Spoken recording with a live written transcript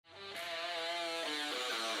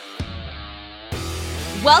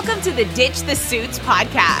Welcome to the Ditch the Suits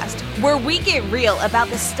podcast, where we get real about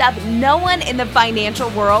the stuff no one in the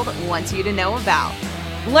financial world wants you to know about.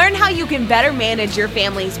 Learn how you can better manage your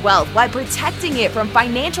family's wealth while protecting it from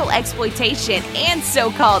financial exploitation and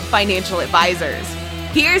so-called financial advisors.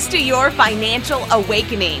 Here's to your financial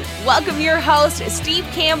awakening. Welcome your hosts, Steve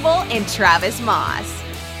Campbell and Travis Moss.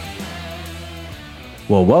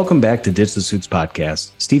 Well, welcome back to Ditch the Suits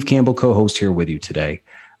podcast. Steve Campbell, co-host here with you today.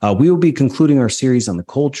 We will be concluding our series on the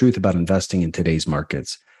cold truth about investing in today's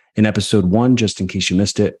markets. In episode 1, just in case you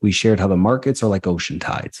missed it, we shared how the markets are like ocean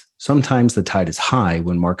tides. Sometimes the tide is high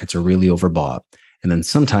when markets are really overbought, and then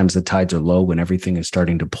sometimes the tides are low when everything is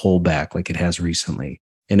starting to pull back like it has recently.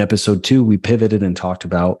 In episode 2, we pivoted and talked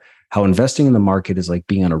about how investing in the market is like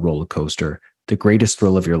being on a roller coaster, the greatest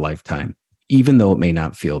thrill of your lifetime, even though it may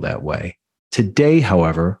not feel that way. Today,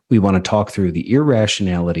 however, we want to talk through the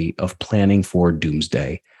irrationality of planning for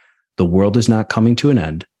doomsday. The world is not coming to an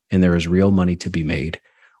end, and there is real money to be made.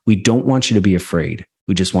 We don't want you to be afraid.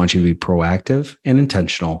 We just want you to be proactive and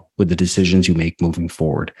intentional with the decisions you make moving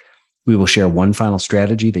forward. We will share one final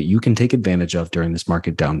strategy that you can take advantage of during this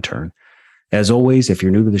market downturn. As always, if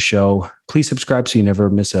you're new to the show, please subscribe so you never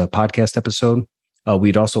miss a podcast episode.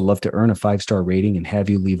 We'd also love to earn a 5-star rating and have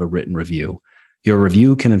you leave a written review. Your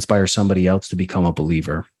review can inspire somebody else to become a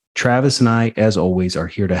believer. Travis and I, as always, are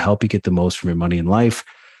here to help you get the most from your money in life.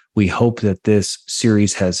 We hope that this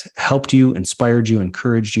series has helped you, inspired you,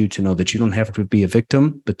 encouraged you to know that you don't have to be a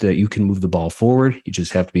victim, but that you can move the ball forward. You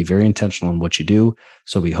just have to be very intentional in what you do.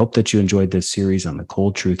 So we hope that you enjoyed this series on the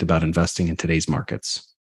cold truth about investing in today's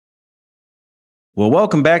markets. Well,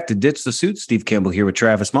 welcome back to Ditch the Suits. Steve Campbell here with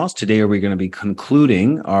Travis Moss. Today, we're going to be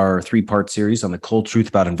concluding our 3-part series on the cold truth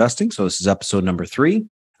about investing. So this is episode number 3.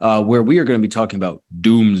 Where we are going to be talking about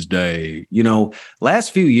doomsday. You know,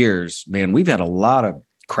 last few years, man, we've had a lot of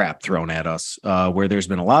crap thrown at us, where there's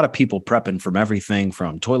been a lot of people prepping from everything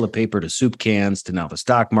from toilet paper to soup cans to now the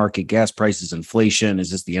stock market, gas prices, inflation.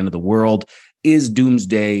 Is this the end of the world? Is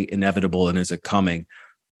doomsday inevitable, and is it coming?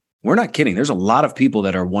 We're not kidding. There's a lot of people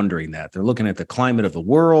that are wondering that. They're looking at the climate of the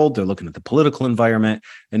world. They're looking at the political environment,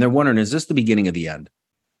 and they're wondering, is this the beginning of the end?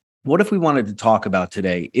 What if we wanted to talk about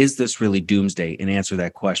today, is this really doomsday, and answer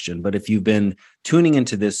that question? But if you've been tuning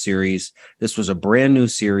into this series, this was a brand new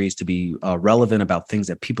series to be relevant about things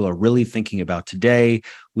that people are really thinking about today.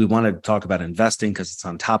 We wanted to talk about investing because it's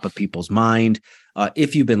on top of people's mind.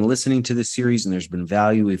 If you've been listening to this series and there's been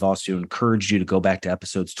value, we've also encouraged you to go back to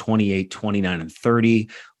episodes 28, 29, and 30,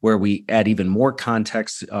 where we add even more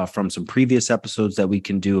context from some previous episodes that we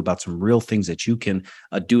can do about some real things that you can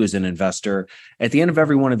do as an investor. At the end of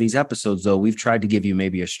every one of these episodes, though, we've tried to give you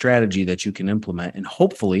maybe a strategy that you can implement. And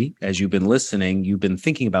hopefully, as you've been listening, you've been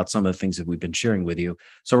thinking about some of the things that we've been sharing with you.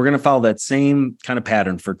 So we're going to follow that same kind of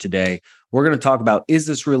pattern for today. We're going to talk about, is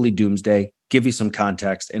this really doomsday? Give you some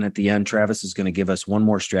context. And at the end, Travis is going to give us one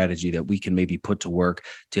more strategy that we can maybe put to work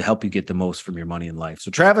to help you get the most from your money in life. So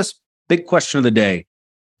Travis, big question of the day.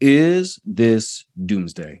 Is this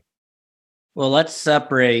doomsday? Well, let's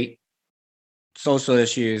separate social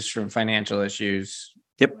issues from financial issues.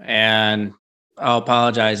 Yep. And I'll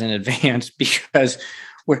apologize in advance because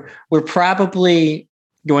we're probably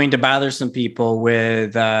going to bother some people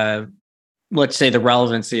with, let's say, the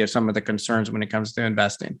relevancy of some of the concerns when it comes to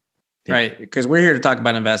investing, Yep. right? Because we're here to talk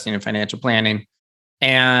about investing and financial planning.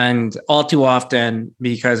 And all too often,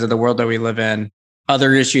 because of the world that we live in,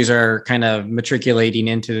 other issues are kind of matriculating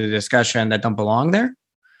into the discussion that don't belong there.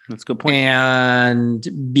 That's a good point.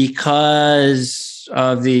 And because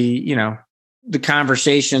of the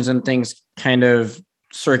conversations and things kind of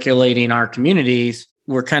circulating our communities,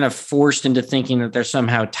 we're kind of forced into thinking that they're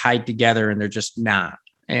somehow tied together, and they're just not.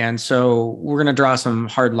 And so we're going to draw some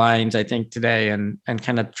hard lines, I think, today and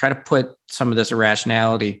kind of try to put some of this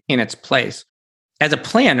irrationality in its place. As a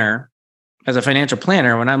planner, as a financial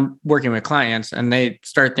planner, when I'm working with clients and they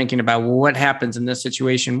start thinking about, well, what happens in this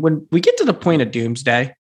situation when we get to the point of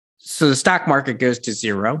doomsday? So the stock market goes to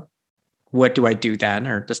zero. What do I do then?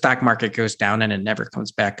 Or the stock market goes down and it never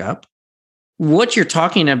comes back up. What you're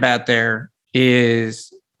talking about there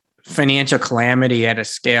is financial calamity at a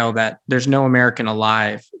scale that there's no American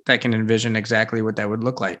alive that can envision exactly what that would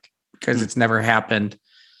look like, because it's never happened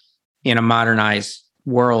in a modernized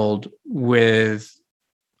world with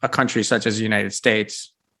a country such as the United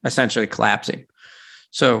States essentially collapsing.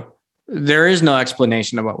 So there is no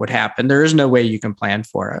explanation of what would happen. There is no way you can plan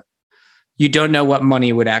for it. You don't know what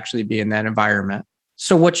money would actually be in that environment.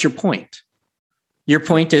 So what's your point? Your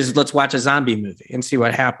point is, let's watch a zombie movie and see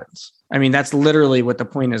what happens. I mean, that's literally what the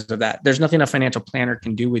point is of that. There's nothing a financial planner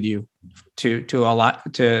can do with you to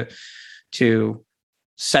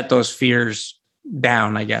set those fears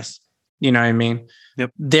down, I guess. You know what I mean?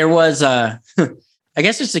 Yep. There was I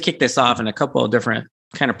guess just to kick this off in a couple of different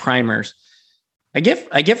kind of primers, I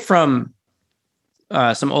get from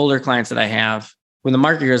some older clients that I have when the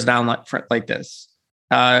market goes down like this.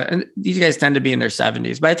 And these guys tend to be in their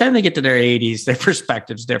 70s. By the time they get to their 80s, their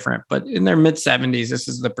perspective's different. But in their mid 70s, this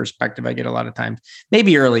is the perspective I get a lot of times,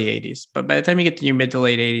 maybe early 80s. But by the time you get to your mid to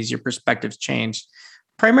late 80s, your perspective's changed,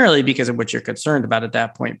 primarily because of what you're concerned about at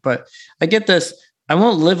that point. But I get this, I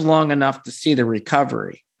won't live long enough to see the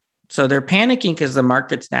recovery. So they're panicking because the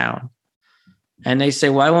market's down. And they say,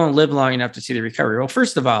 well, I won't live long enough to see the recovery. Well,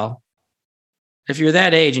 first of all, if you're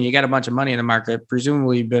that age and you got a bunch of money in the market,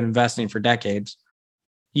 presumably you've been investing for decades,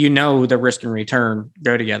 you know the risk and return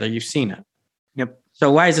go together. You've seen it. Yep.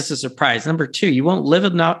 So why is this a surprise? Number two, you won't live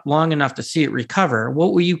long enough to see it recover.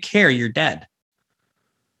 What will you care? You're dead.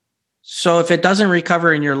 So if it doesn't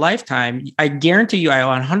recover in your lifetime, I guarantee you, I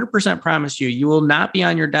 100% promise you, you will not be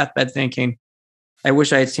on your deathbed thinking, I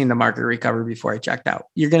wish I had seen the market recover before I checked out.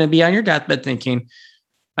 You're going to be on your deathbed thinking,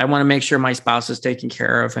 I want to make sure my spouse is taken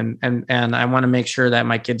care of, and I want to make sure that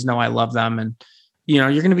my kids know I love them. And, you know,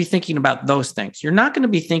 you're going to be thinking about those things. You're not going to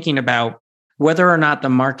be thinking about whether or not the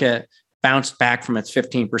market bounced back from its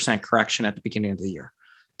 15% correction at the beginning of the year.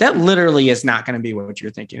 That literally is not going to be what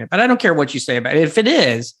you're thinking about. I don't care what you say about it. If it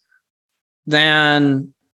is,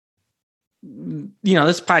 then, you know,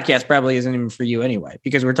 this podcast probably isn't even for you anyway,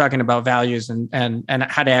 because we're talking about values and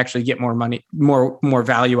how to actually get more money, more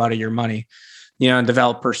value out of your money, you know, and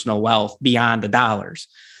develop personal wealth beyond the dollars.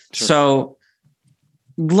 Sure. So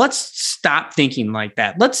let's stop thinking like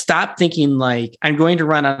that. Let's stop thinking like I'm going to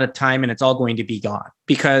run out of time and it's all going to be gone,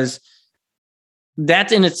 because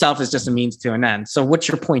that in itself is just a means to an end. So what's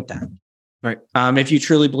your point then? Right. If you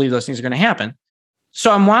truly believe those things are going to happen.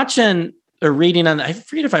 So I'm watching or reading on, I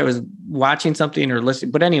forget if I was watching something or listening,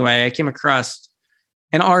 but anyway, I came across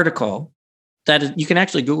an article that you can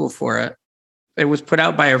actually Google for it. It was put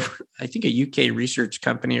out by I think a UK research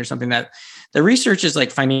company or something, that the research is like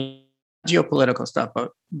geopolitical stuff,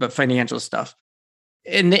 but financial stuff.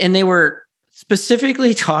 And they were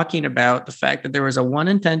specifically talking about the fact that there was a 1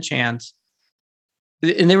 in 10 chance,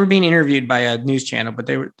 and they were being interviewed by a news channel, but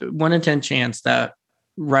they were 1 in 10 chance that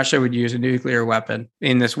Russia would use a nuclear weapon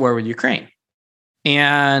in this war with Ukraine.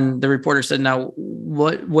 And the reporter said, now,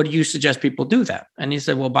 what do you suggest people do then? And he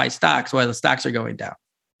said, well, buy stocks while the stocks are going down.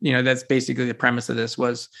 You know, that's basically the premise of this,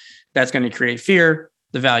 was that's going to create fear.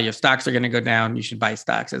 The value of stocks are going to go down. You should buy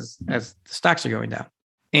stocks as the stocks are going down.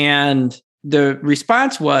 And the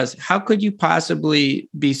response was, how could you possibly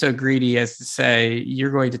be so greedy as to say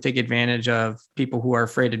you're going to take advantage of people who are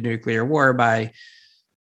afraid of nuclear war by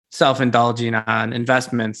self-indulging on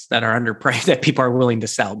investments that are underpriced, that people are willing to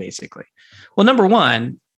sell, basically? Well, number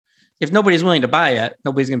one, if nobody's willing to buy it,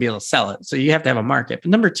 nobody's going to be able to sell it. So you have to have a market.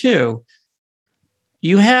 But number two,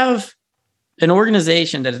 you have an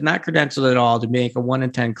organization that is not credentialed at all to make a 1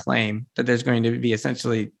 in 10 claim that there's going to be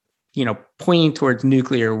essentially, you know, pointing towards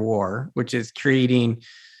nuclear war, which is creating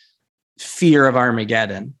fear of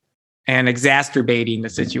Armageddon and exacerbating the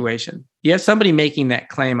situation. You have somebody making that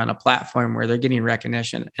claim on a platform where they're getting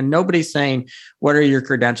recognition, and nobody's saying, what are your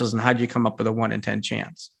credentials and how do you come up with a 1 in 10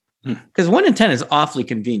 chance? Because 1 in 10 is awfully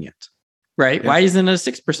convenient, right? Yeah. Why isn't it a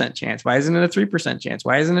 6% chance? Why isn't it a 3% chance?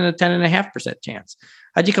 Why isn't it a 10.5% chance?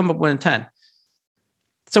 How'd you come up with 1 in 10?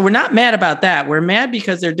 So we're not mad about that. We're mad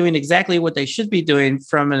because they're doing exactly what they should be doing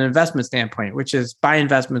from an investment standpoint, which is buy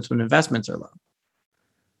investments when investments are low.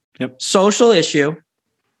 Yep. Social issue.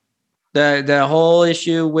 The whole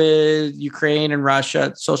issue with Ukraine and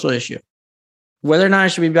Russia, social issue. Whether or not I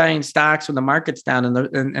should be buying stocks when the market's down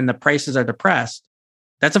and the prices are depressed,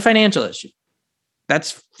 that's a financial issue.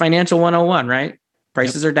 That's financial 101, right?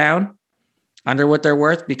 Prices are down under what they're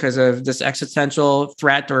worth because of this existential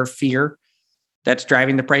threat or fear that's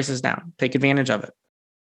driving the prices down. Take advantage of it.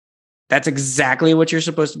 That's exactly what you're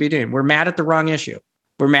supposed to be doing. We're mad at the wrong issue.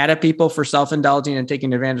 We're mad at people for self-indulging and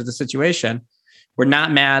taking advantage of the situation. We're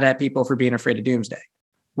not mad at people for being afraid of doomsday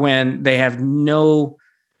when they have no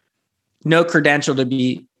credential to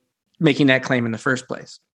be making that claim in the first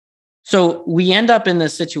place. So we end up in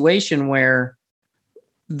this situation where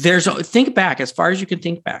think back as far as you can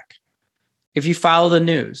think back. If you follow the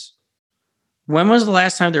news, when was the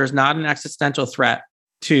last time there was not an existential threat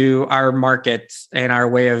to our markets and our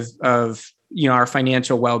way of our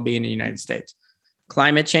financial well-being in the United States?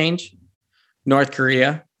 Climate change, North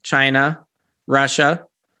Korea, China, Russia,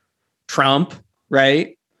 Trump,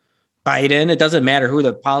 right? Biden. It doesn't matter who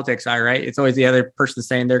the politics are, right? It's always the other person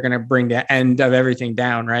saying they're going to bring the end of everything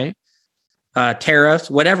down, right? Tariffs,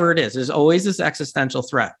 whatever it is, there's always this existential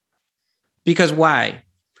threat. Because why?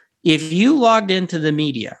 If you logged into the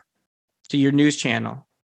media, to your news channel,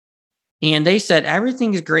 and they said,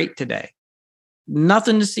 everything is great today,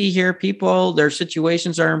 nothing to see here, people, their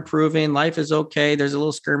situations are improving, life is okay, there's a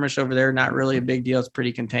little skirmish over there, not really a big deal, it's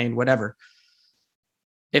pretty contained, whatever.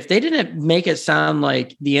 If they didn't make it sound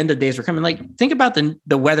like the end of days were coming, like think about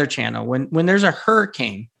the Weather Channel. When there's a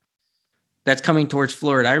hurricane that's coming towards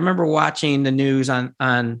Florida, I remember watching the news on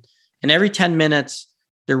and every 10 minutes,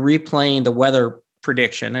 they're replaying the weather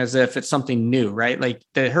prediction as if it's something new, right? Like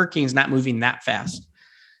the hurricane's not moving that fast.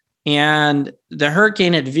 And the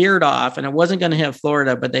hurricane had veered off and it wasn't going to hit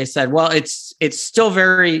Florida, but they said, well, it's still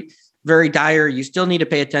very, very dire. You still need to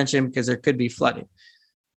pay attention because there could be flooding.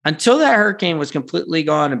 Until that hurricane was completely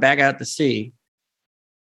gone and back out to sea,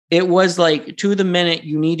 it was like to the minute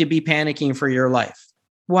you need to be panicking for your life.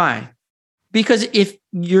 Why? Because if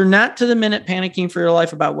you're not to the minute panicking for your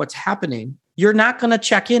life about what's happening, you're not going to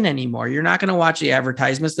check in anymore. You're not going to watch the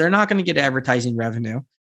advertisements. They're not going to get advertising revenue.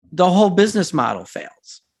 The whole business model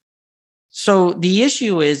fails. So the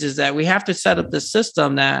issue is that we have to set up this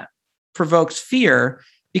system that provokes fear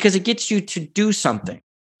because it gets you to do something.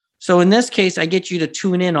 So in this case, I get you to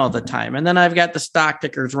tune in all the time. And then I've got the stock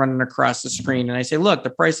tickers running across the screen. And I say, look,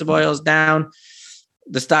 the price of oil is down.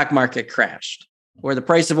 The stock market crashed. Or the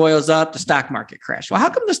price of oil is up. The stock market crashed. Well,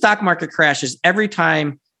 how come the stock market crashes every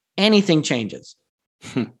time anything changes?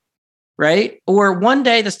 Right? Or one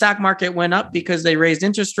day the stock market went up because they raised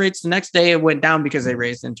interest rates. The next day it went down because they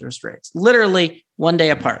raised interest rates. Literally one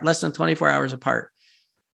day apart, less than 24 hours apart.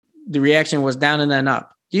 The reaction was down and then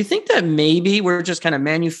up. Do you think that maybe we're just kind of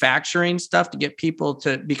manufacturing stuff to get people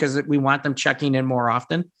to, because we want them checking in more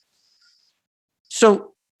often?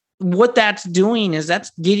 So what that's doing is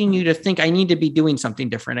that's getting you to think, I need to be doing something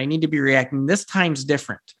different. I need to be reacting. This time's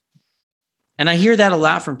different. And I hear that a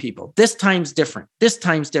lot from people. This time's different. This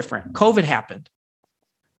time's different. COVID happened.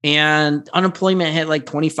 And unemployment hit like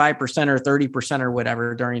 25% or 30% or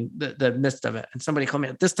whatever during the midst of it. And somebody called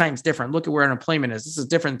me, this time's different. Look at where unemployment is. This is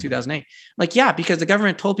different than 2008. Like, yeah, because the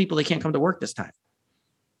government told people they can't come to work this time.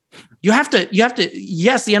 You have to,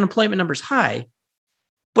 yes, the unemployment number's high,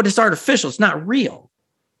 but it's artificial. It's not real.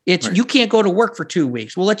 It's right. You can't go to work for 2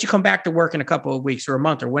 weeks. We'll let you come back to work in a couple of weeks or a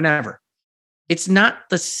month or whenever. It's not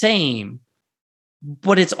the same,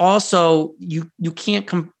 but it's also, you can't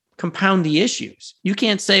compound the issues. You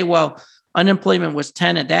can't say, well, unemployment was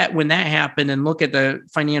 10 at that when that happened, and look at the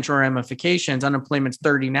financial ramifications. Unemployment's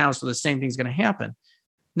 30 now, so the same thing's going to happen.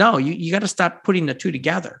 No, you got to stop putting the two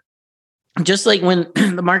together. Just like when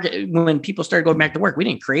when people started going back to work, we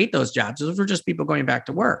didn't create those jobs. Those were just people going back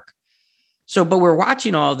to work. So, but we're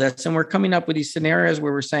watching all this and we're coming up with these scenarios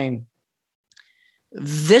where we're saying,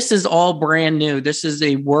 this is all brand new. This is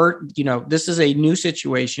this is a new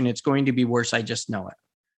situation. It's going to be worse. I just know it.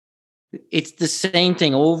 It's the same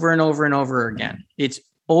thing over and over and over again. It's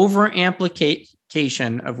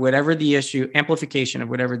amplification of whatever the issue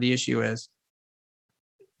is,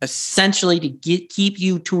 essentially to keep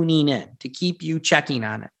you tuning in, to keep you checking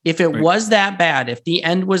on it. If it was that bad, if the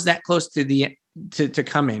end was that close to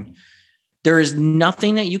coming, there is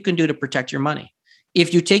nothing that you can do to protect your money.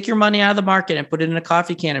 If you take your money out of the market and put it in a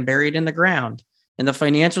coffee can and bury it in the ground, and the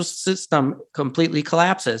financial system completely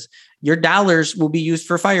collapses, your dollars will be used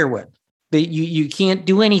for firewood. You can't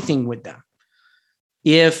do anything with them.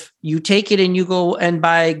 If you take it and you go and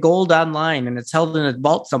buy gold online and it's held in a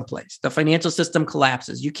vault someplace, the financial system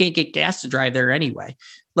collapses. You can't get gas to drive there anyway.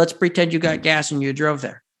 Let's pretend you got gas and you drove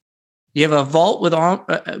there. You have a vault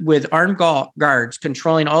with armed guards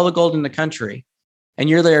controlling all the gold in the country. And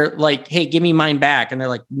you're there like, hey, give me mine back. And they're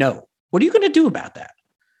like, no. What are you going to do about that?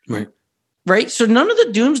 Right. So none of the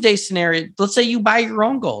doomsday scenario, let's say you buy your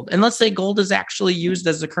own gold, and let's say gold is actually used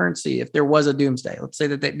as a currency. If there was a doomsday, let's say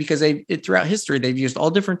that because throughout history, they've used all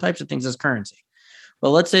different types of things as currency.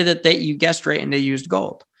 Well, let's say that you guessed right and they used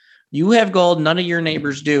gold. You have gold. None of your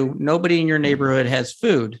neighbors do. Nobody in your neighborhood has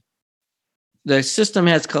food. The system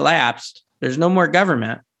has collapsed. There's no more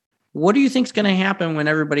government. What do you think is going to happen when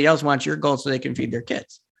everybody else wants your gold so they can feed their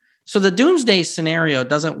kids? So the doomsday scenario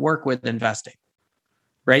doesn't work with investing.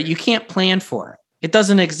 Right? You can't plan for it. It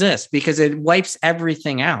doesn't exist because it wipes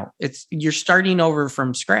everything out. You're starting over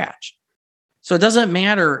from scratch. So it doesn't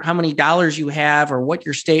matter how many dollars you have or what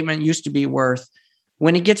your statement used to be worth.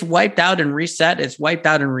 When it gets wiped out and reset, it's wiped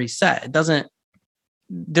out and reset.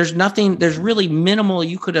 There's really minimal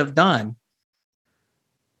you could have done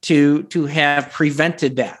to have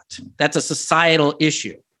prevented that. That's a societal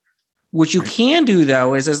issue. What you can do,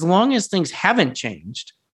 though, is as long as things haven't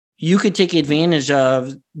changed, you could take advantage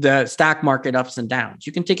of the stock market ups and downs.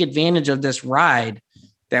 You can take advantage of this ride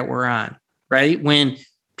that we're on, right? When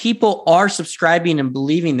people are subscribing and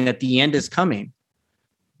believing that the end is coming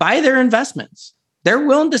by their investments. They're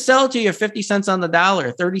willing to sell it to you 50 cents on the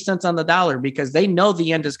dollar, 30 cents on the dollar, because they know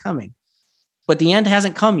the end is coming. But the end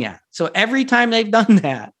hasn't come yet. So every time they've done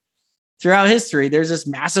that throughout history, there's this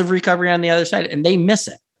massive recovery on the other side, and they miss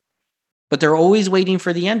it. But they're always waiting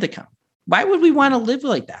for the end to come. Why would we want to live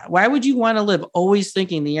like that? Why would you want to live always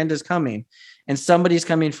thinking the end is coming and somebody's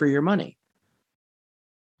coming for your money?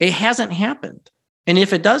 It hasn't happened. And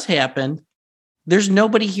if it does happen, there's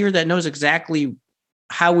nobody here that knows exactly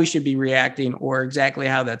how we should be reacting or exactly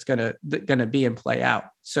how that's going to be and play out.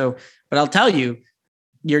 So, but I'll tell you,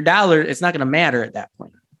 your dollar, it's not going to matter at that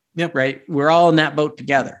point. Yep. Right. We're all in that boat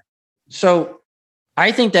together. So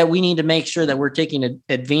I think that we need to make sure that we're taking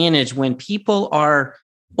advantage when people are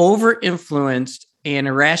over-influenced and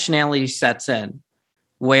irrationality sets in,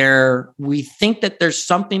 where we think that there's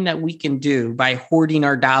something that we can do by hoarding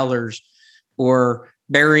our dollars or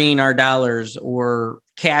burying our dollars or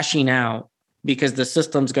cashing out because the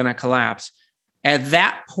system's going to collapse. At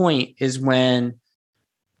that point is when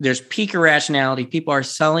there's peak irrationality. People are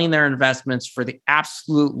selling their investments for the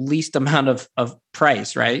absolute least amount of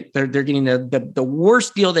price, right? They're getting the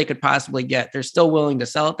worst deal they could possibly get. They're still willing to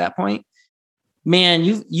sell at that point. Man,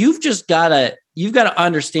 you've got to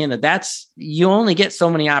understand that you only get so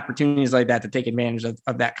many opportunities like that to take advantage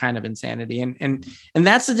of that kind of insanity. And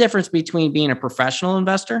that's the difference between being a professional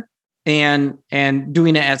investor and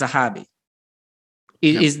doing it as a hobby.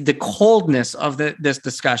 Is the coldness of this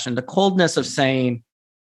discussion, the coldness of saying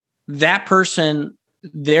that person,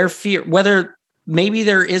 their fear, whether maybe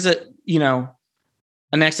there is an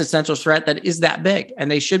existential threat that is that big and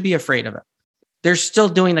they should be afraid of it. They're still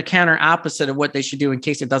doing the counter opposite of what they should do in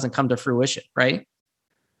case it doesn't come to fruition, right?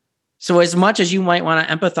 So as much as you might want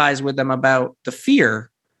to empathize with them about the fear,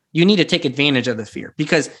 you need to take advantage of the fear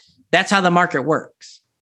because that's how the market works.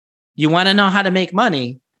 You want to know how to make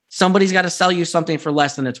money, somebody's got to sell you something for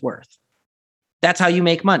less than it's worth. That's how you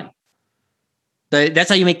make money. That's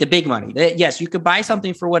how you make the big money. Yes, you could buy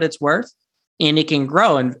something for what it's worth and it can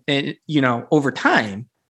grow and over time.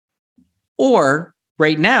 Or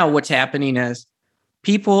right now, what's happening is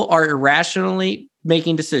people are irrationally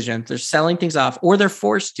making decisions. They're selling things off, or they're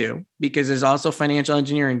forced to, because there's also financial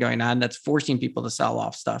engineering going on that's forcing people to sell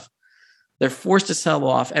off stuff. They're forced to sell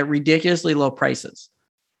off at ridiculously low prices.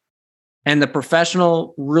 And the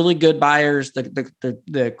professional, really good buyers,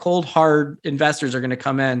 the cold, hard investors are going to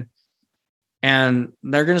come in and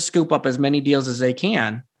they're going to scoop up as many deals as they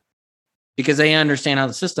can because they understand how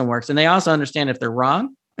the system works. And they also understand if they're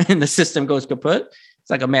wrong and the system goes kaput, it's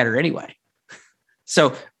not going to matter anyway.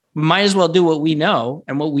 So might as well do what we know.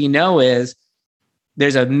 And what we know is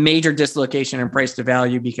there's a major dislocation in price to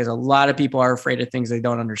value because a lot of people are afraid of things they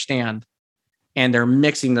don't understand. And they're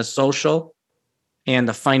mixing the social and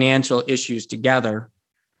the financial issues together.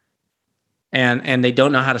 And they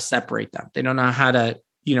don't know how to separate them. They don't know how to,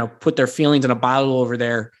 put their feelings in a bottle over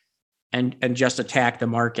there and just attack the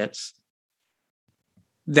markets.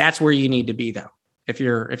 That's where you need to be though. If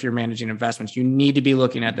you're managing investments, you need to be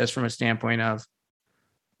looking at this from a standpoint of,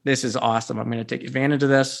 this is awesome. I'm going to take advantage of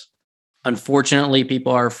this. Unfortunately,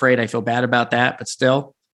 people are afraid. I feel bad about that, but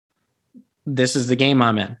still, this is the game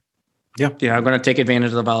I'm in. Yeah. I'm going to take advantage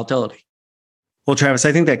of the volatility. Well, Travis,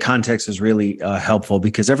 I think that context is really helpful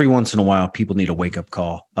because every once in a while, people need a wake-up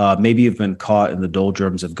call. Maybe you've been caught in the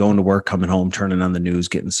doldrums of going to work, coming home, turning on the news,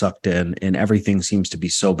 getting sucked in, and everything seems to be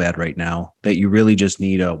so bad right now that you really just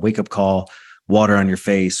need a wake-up call, water on your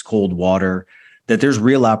face, cold water, that there's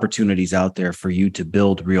real opportunities out there for you to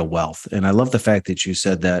build real wealth. And I love the fact that you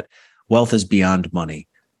said that wealth is beyond money.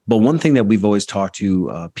 But one thing that we've always talked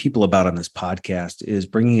to people about on this podcast is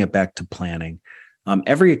bringing it back to planning.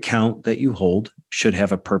 Every account that you hold should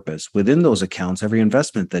have a purpose. Within those accounts, every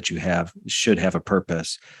investment that you have should have a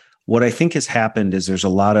purpose. What I think has happened is there's a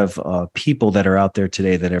lot of people that are out there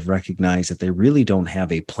today that have recognized that they really don't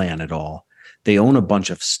have a plan at all. They own a bunch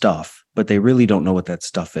of stuff, but they really don't know what that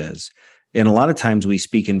stuff is. And a lot of times we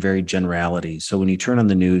speak in very generalities. So when you turn on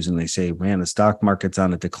the news and they say, man, the stock market's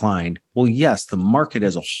on a decline. Well, yes, the market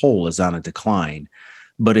as a whole is on a decline.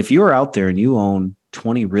 But if you're out there and you own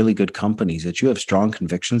 20 really good companies that you have strong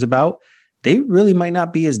convictions about, they really might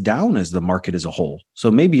not be as down as the market as a whole. So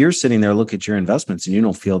maybe you're sitting there, look at your investments and you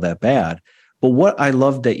don't feel that bad. But what I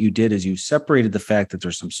love that you did is you separated the fact that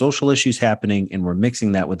there's some social issues happening and we're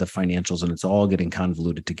mixing that with the financials and it's all getting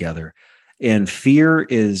convoluted together. And fear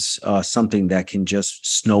is something that can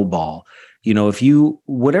just snowball.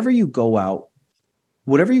 Whatever you go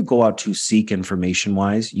out to seek information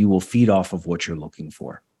wise, you will feed off of what you're looking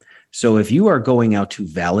for. So if you are going out to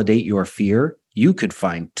validate your fear, you could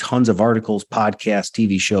find tons of articles, podcasts,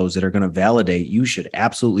 TV shows that are going to validate you should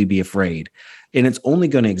absolutely be afraid. And it's only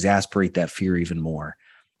going to exasperate that fear even more.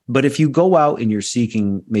 But if you go out and you're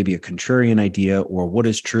seeking maybe a contrarian idea or what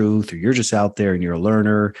is truth, or you're just out there and you're a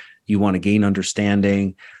learner, you want to gain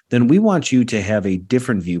understanding, then we want you to have a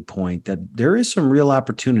different viewpoint that there is some real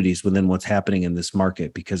opportunities within what's happening in this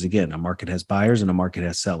market. Because again, a market has buyers and a market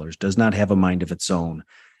has sellers, does not have a mind of its own.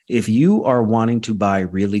 If you are wanting to buy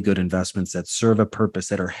really good investments that serve a purpose,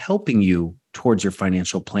 that are helping you towards your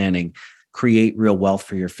financial planning, create real wealth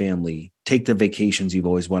for your family, take the vacations you've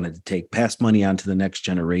always wanted to take, pass money on to the next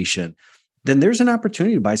generation, then there's an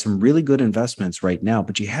opportunity to buy some really good investments right now.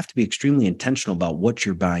 But you have to be extremely intentional about what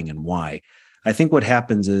you're buying and why. I think what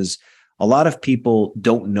happens is a lot of people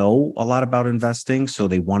don't know a lot about investing, so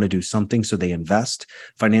they want to do something, so they invest.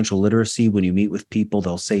 Financial literacy, when you meet with people,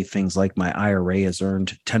 they'll say things like, my IRA has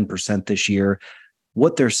earned 10% this year.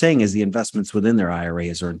 What they're saying is the investments within their IRA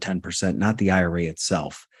has earned 10%, not the IRA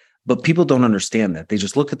itself. But people don't understand that. They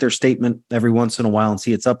just look at their statement every once in a while and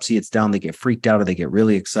see it's up, see it's down. They get freaked out or they get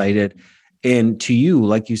really excited. And to you,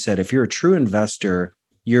 like you said, if you're a true investor,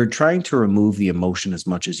 you're trying to remove the emotion as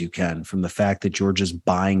much as you can from the fact that you're just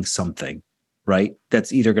buying something, right?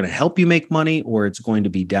 That's either going to help you make money or it's going to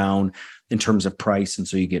be down in terms of price. And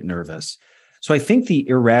so you get nervous. So I think the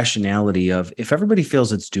irrationality of, if everybody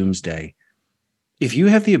feels it's doomsday, if you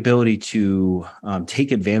have the ability to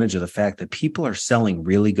take advantage of the fact that people are selling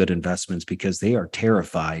really good investments because they are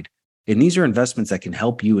terrified, and these are investments that can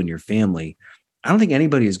help you and your family, I don't think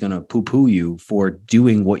anybody is going to poo-poo you for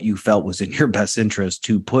doing what you felt was in your best interest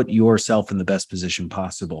to put yourself in the best position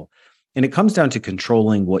possible. And it comes down to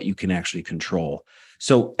controlling what you can actually control.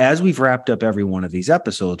 So as we've wrapped up every one of these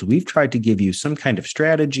episodes, we've tried to give you some kind of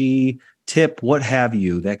strategy, tip, what have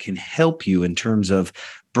you, that can help you in terms of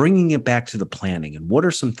bringing it back to the planning. And what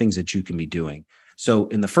are some things that you can be doing? So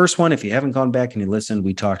in the first one, if you haven't gone back and you listened,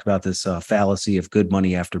 we talked about this fallacy of good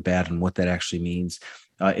money after bad and what that actually means.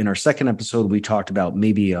 In our second episode, we talked about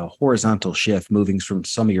maybe a horizontal shift, moving from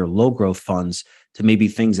some of your low growth funds to maybe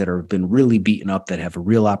things that have been really beaten up that have a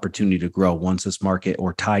real opportunity to grow once this market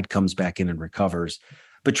or tide comes back in and recovers.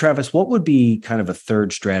 But Travis, what would be kind of a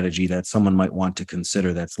third strategy that someone might want to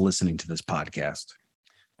consider that's listening to this podcast?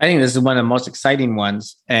 I think this is one of the most exciting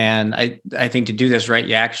ones. And I think to do this right,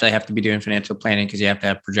 you actually have to be doing financial planning because you have to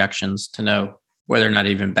have projections to know whether or not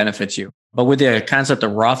it even benefits you. But with the concept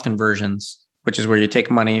of Roth conversions, which is where you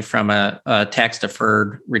take money from a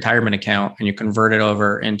tax-deferred retirement account and you convert it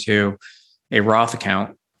over into a Roth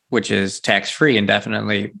account, which is tax-free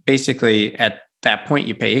indefinitely. Basically, at that point,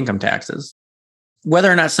 you pay income taxes.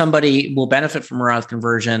 Whether or not somebody will benefit from a Roth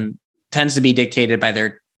conversion tends to be dictated by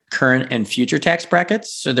their current and future tax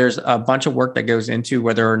brackets. So there's a bunch of work that goes into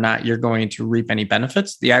whether or not you're going to reap any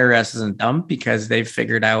benefits. The IRS isn't dumb because they've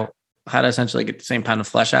figured out how to essentially get the same pound of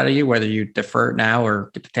flesh out of you, whether you defer it now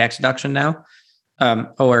or get the tax deduction now,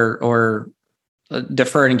 or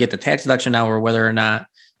defer it and get the tax deduction now, or whether or not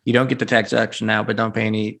you don't get the tax deduction now, but don't pay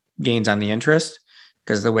any gains on the interest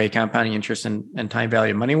because of the way compounding interest and time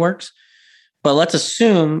value of money works. But let's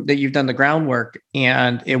assume that you've done the groundwork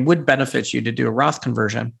and it would benefit you to do a Roth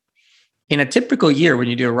conversion. In a typical year, when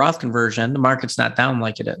you do a Roth conversion, the market's not down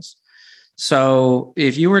like it is. So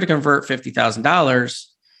if you were to convert $50,000,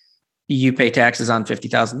 you pay taxes on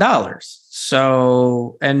 $50,000.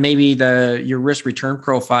 So, and maybe your risk return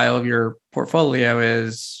profile of your portfolio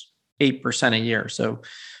is 8% a year. So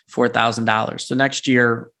 $4,000. So next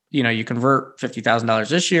year, you convert $50,000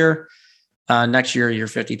 this year. Next year, your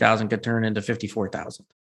 $50,000 could turn into $54,000.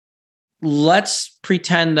 Let's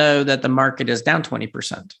pretend though that the market is down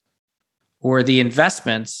 20%. Or the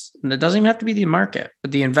investments, and it doesn't even have to be the market, but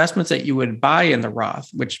the investments that you would buy in the Roth,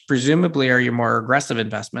 which presumably are your more aggressive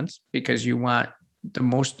investments because you want the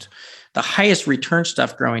highest return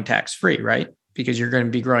stuff growing tax-free, right? Because you're going to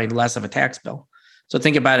be growing less of a tax bill. So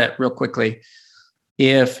think about it real quickly.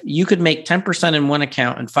 If you could make 10% in one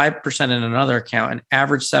account and 5% in another account and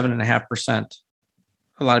average 7.5%,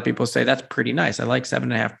 a lot of people say that's pretty nice. I like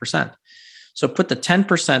 7.5%. So put the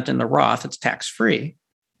 10% in the Roth, it's tax-free,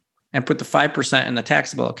 and put the 5% in the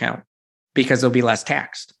taxable account because they'll be less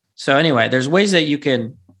taxed. So anyway, there's ways that you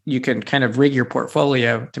can kind of rig your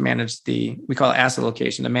portfolio to manage we call it asset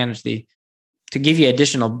allocation, to give you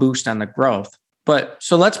additional boost on the growth. But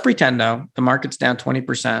so let's pretend though, the market's down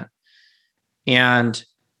 20% and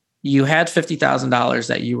you had $50,000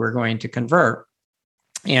 that you were going to convert.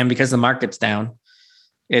 And because the market's down,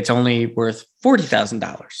 it's only worth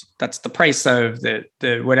 $40,000. That's the price of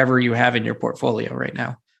the whatever you have in your portfolio right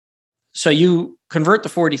now. So you convert the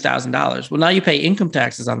 $40,000. Well, now you pay income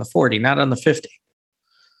taxes on the 40, not on the 50.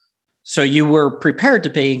 So you were prepared to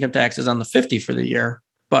pay income taxes on the 50 for the year,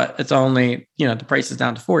 but it's only, the price is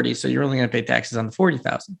down to 40. So you're only going to pay taxes on the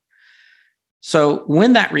 40,000. So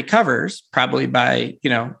when that recovers, probably by,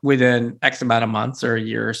 within X amount of months or a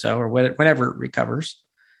year or so, or whenever it recovers,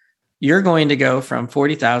 you're going to go from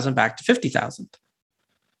 40,000 back to 50,000.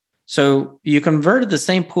 So you converted the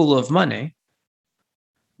same pool of money,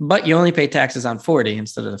 but you only pay taxes on 40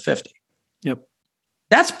 instead of the 50. Yep.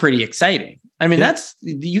 That's pretty exciting. I mean,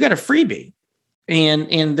 you got a freebie,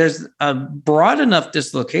 and there's a broad enough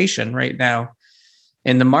dislocation right now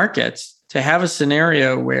in the markets to have a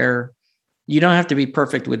scenario where you don't have to be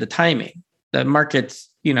perfect with the timing. The markets,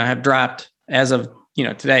 have dropped as of,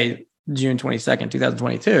 today, June 22nd,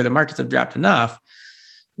 2022, the markets have dropped enough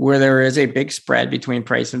where there is a big spread between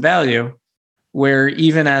price and value, where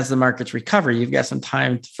even as the markets recover, you've got some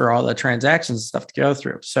time for all the transactions and stuff to go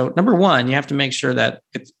through. So number one, you have to make sure that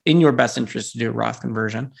it's in your best interest to do a Roth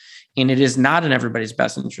conversion. And it is not in everybody's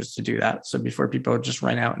best interest to do that. So before people just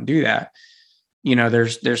run out and do that,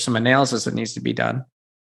 there's some analysis that needs to be done.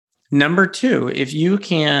 Number two, if you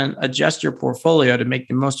can adjust your portfolio to make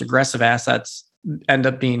the most aggressive assets end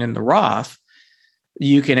up being in the Roth,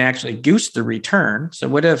 you can actually goose the return. So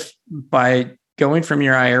what if by going from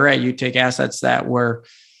your IRA, you take assets that were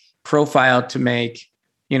profiled to make,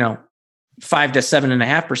 5 to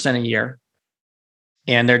 7.5% a year,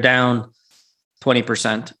 and they're down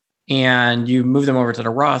 20%, and you move them over to the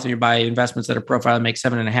Roth, and you buy investments that are profiled to make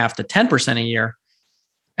 7.5 to 10% a year,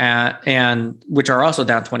 and which are also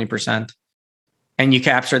down 20%, and you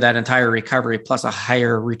capture that entire recovery plus a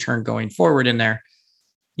higher return going forward in there.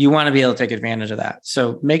 You want to be able to take advantage of that.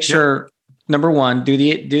 So make sure, number one, do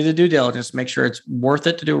the due diligence, make sure it's worth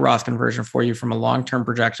it to do a Roth conversion for you from a long-term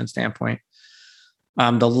projection standpoint.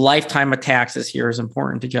 The lifetime of taxes here is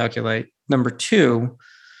important to calculate. Number two,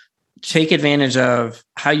 take advantage of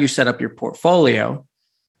how you set up your portfolio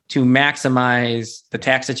to maximize the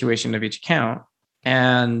tax situation of each account.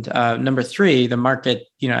 And number three, the market,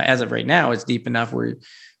 as of right now, is deep enough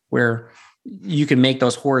where you can make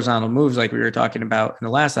those horizontal moves like we were talking about in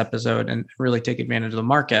the last episode and really take advantage of the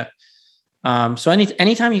market. So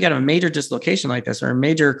anytime you got a major dislocation like this, or a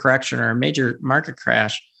major correction, or a major market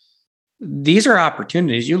crash, these are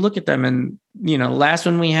opportunities. You look at them, and last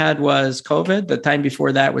one we had was COVID. The time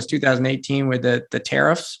before that was 2018 with the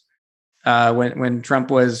tariffs, when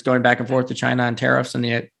Trump was going back and forth to China on tariffs, and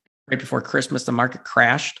right before Christmas the market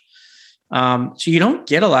crashed. So you don't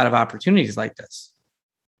get a lot of opportunities like this.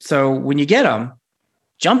 So when you get them,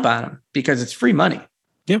 jump on them, because it's free money.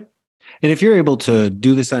 Yep. And if you're able to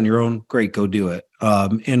do this on your own, great, go do it.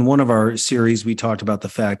 In one of our series, we talked about the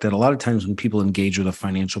fact that a lot of times when people engage with a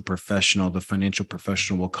financial professional, the financial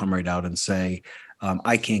professional will come right out and say,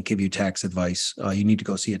 I can't give you tax advice. You need to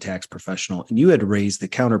go see a tax professional. And you had raised the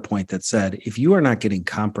counterpoint that said, if you are not getting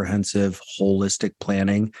comprehensive, holistic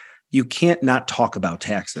planning, you can't not talk about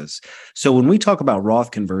taxes. So when we talk about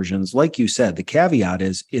Roth conversions, like you said, the caveat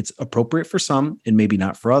is it's appropriate for some and maybe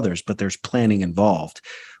not for others, but there's planning involved.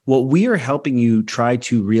 What we are helping you try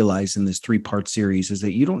to realize in this 3-part series is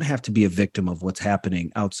that you don't have to be a victim of what's happening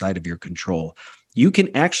outside of your control. You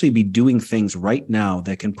can actually be doing things right now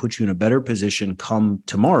that can put you in a better position come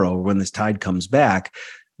tomorrow, when this tide comes back,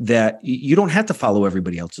 that you don't have to follow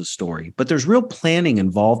everybody else's story, but there's real planning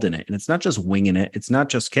involved in it. And it's not just winging it. It's not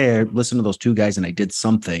just, okay, I listened to those 2 guys and I did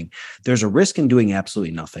something. There's a risk in doing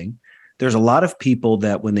absolutely nothing. There's a lot of people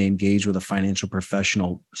that when they engage with a financial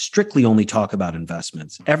professional, strictly only talk about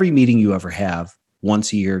investments. Every meeting you ever have,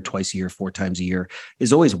 once a year, twice a year, 4 times a year,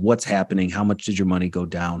 is always what's happening. How much did your money go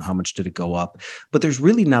down? How much did it go up? But there's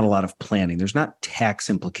really not a lot of planning. There's not tax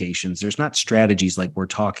implications. There's not strategies like we're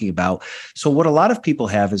talking about. So what a lot of people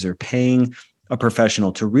have is they're paying a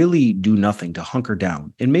professional to really do nothing, to hunker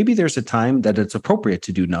down. And maybe there's a time that it's appropriate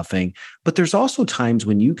to do nothing, but there's also times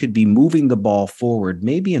when you could be moving the ball forward,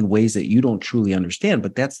 maybe in ways that you don't truly understand.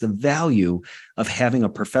 But that's the value of having a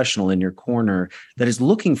professional in your corner that is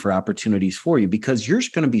looking for opportunities for you, because you're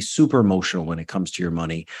going to be super emotional when it comes to your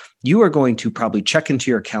money. You are going to probably check into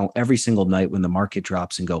your account every single night when the market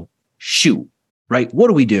drops and go, shoot, right? What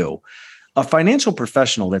do we do? A financial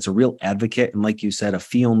professional that's a real advocate, and like you said, a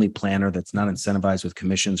fee-only planner that's not incentivized with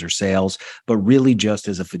commissions or sales, but really just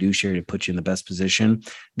as a fiduciary to put you in the best position,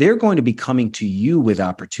 they're going to be coming to you with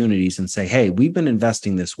opportunities and say, hey, we've been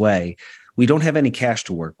investing this way. We don't have any cash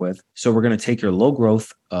to work with. So we're going to take your low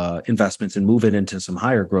growth investments and move it into some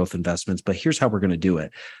higher growth investments. But here's how we're going to do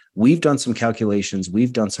it. We've done some calculations,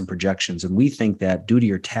 we've done some projections, and we think that due to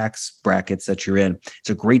your tax brackets that you're in, it's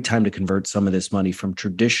a great time to convert some of this money from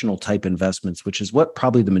traditional type investments, which is what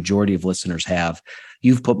probably the majority of listeners have.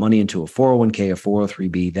 You've put money into a 401k, a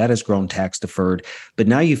 403b, that has grown tax deferred, but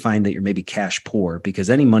now you find that you're maybe cash poor because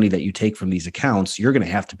any money that you take from these accounts, you're going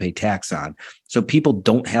to have to pay tax on. So people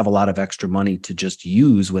don't have a lot of extra money to just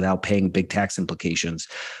use without paying big tax implications.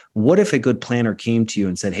 What if a good planner came to you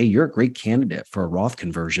and said, hey, you're a great candidate for a Roth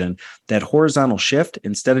conversion? That horizontal shift,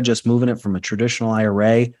 instead of just moving it from a traditional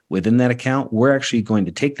IRA within that account, we're actually going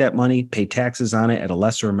to take that money, pay taxes on it at a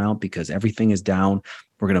lesser amount because everything is down.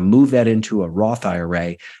 We're going to move that into a Roth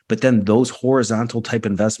IRA, but then those horizontal type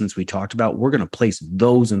investments we talked about, we're going to place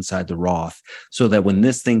those inside the Roth so that when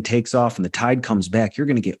this thing takes off and the tide comes back, you're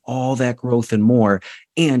going to get all that growth and more,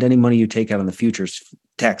 and any money you take out in the future is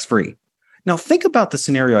tax-free. Now, think about the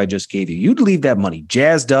scenario I just gave you. You'd leave that money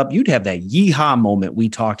jazzed up. You'd have that yeehaw moment we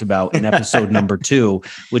talked about in episode number 2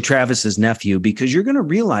 with Travis's nephew, because you're going to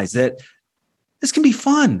realize that this can be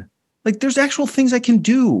fun. Like, there's actual things I can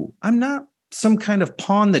do. I'm not some kind of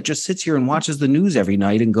pawn that just sits here and watches the news every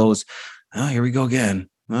night and goes, oh, here we go again.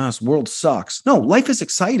 Oh, this world sucks. No, life is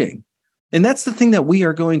exciting. And that's the thing that we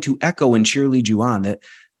are going to echo and cheerlead you on, that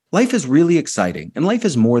life is really exciting and life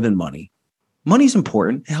is more than money. Money's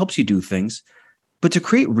important. It helps you do things. But to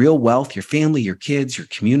create real wealth, your family, your kids, your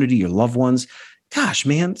community, your loved ones, gosh,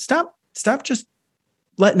 man, stop just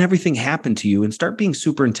letting everything happen to you and start being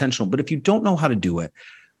super intentional. But if you don't know how to do it,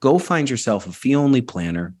 go find yourself a fee-only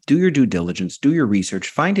planner, do your due diligence, do your research,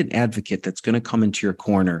 find an advocate that's going to come into your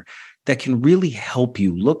corner that can really help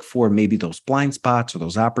you look for maybe those blind spots or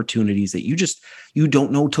those opportunities that you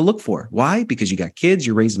don't know to look for. Why? Because you got kids,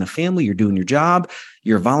 you're raising a family, you're doing your job,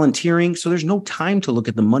 you're volunteering. So there's no time to look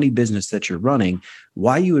at the money business that you're running.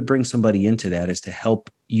 Why you would bring somebody into that is to help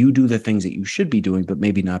you do the things that you should be doing, but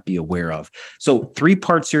maybe not be aware of. So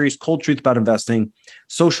 3-part series, Cold Truth About Investing,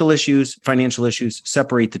 social issues, financial issues,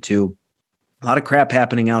 separate the two. A lot of crap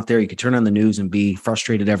happening out there. You could turn on the news and be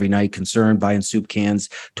frustrated every night, concerned, buying soup cans,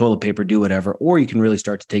 toilet paper, do whatever. Or you can really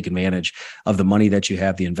start to take advantage of the money that you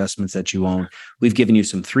have, the investments that you own. We've given you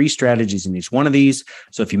some 3 strategies in each one of these.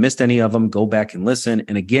 So if you missed any of them, go back and listen.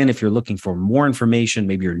 And again, if you're looking for more information,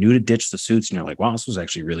 maybe you're new to Ditch the Suits and you're like, wow, this was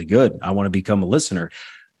actually really good. I want to become a listener.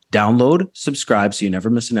 Download, subscribe so you never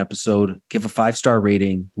miss an episode, give a 5-star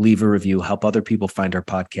rating, leave a review, help other people find our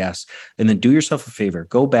podcast, and then do yourself a favor.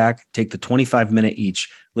 Go back, take the 25-minute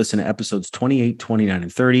each, listen to episodes 28, 29,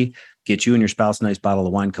 and 30, get you and your spouse a nice bottle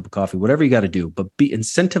of wine, cup of coffee, whatever you got to do, but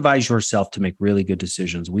incentivize yourself to make really good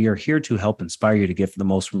decisions. We are here to help inspire you to get the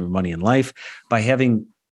most from your money in life by having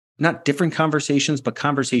not different conversations, but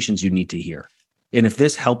conversations you need to hear. And if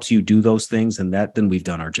this helps you do those things, then we've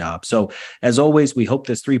done our job. So as always, we hope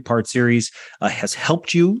this 3-part series has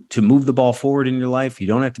helped you to move the ball forward in your life. You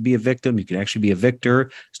don't have to be a victim. You can actually be a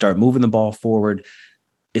victor. Start moving the ball forward.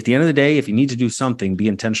 At the end of the day, if you need to do something, be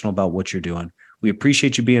intentional about what you're doing. We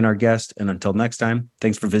appreciate you being our guest. And until next time,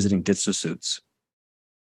 thanks for visiting Ditch the Suits.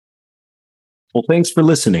 Well, thanks for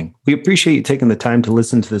listening. We appreciate you taking the time to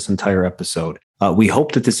listen to this entire episode. We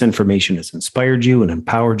hope that this information has inspired you and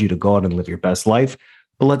empowered you to go out and live your best life.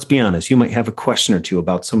 But let's be honest, you might have a question or two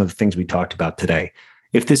about some of the things we talked about today.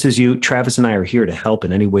 If this is you, Travis and I are here to help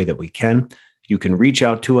in any way that we can. You can reach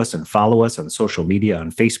out to us and follow us on social media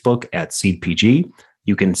on Facebook at SeedPG.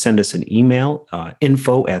 You can send us an email,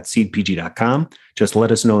 info@seedpg.com. Just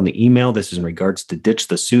let us know in the email. This is in regards to Ditch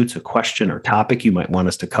the Suits, a question or topic you might want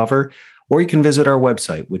us to cover. Or you can visit our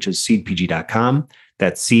website, which is seedpg.com.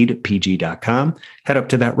 That's seedpg.com. Head up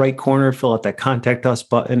to that right corner, fill out that contact us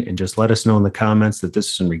button, and just let us know in the comments that this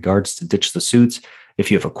is in regards to Ditch the Suits. If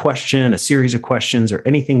you have a question, a series of questions, or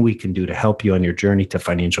anything we can do to help you on your journey to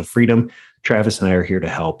financial freedom, Travis and I are here to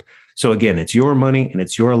help. So again, it's your money and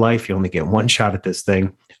it's your life. You only get one shot at this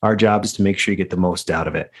thing. Our job is to make sure you get the most out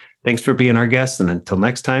of it. Thanks for being our guest. And until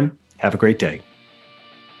next time, have a great day.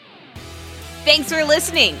 Thanks for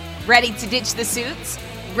listening. Ready to ditch the suits?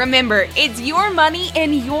 Remember, it's your money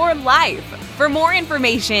and your life. For more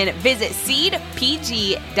information, visit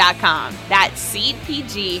seedpg.com. That's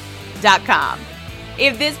seedpg.com.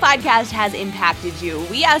 If this podcast has impacted you,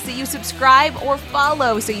 we ask that you subscribe or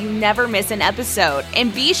follow so you never miss an episode.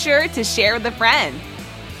 And be sure to share with a friend.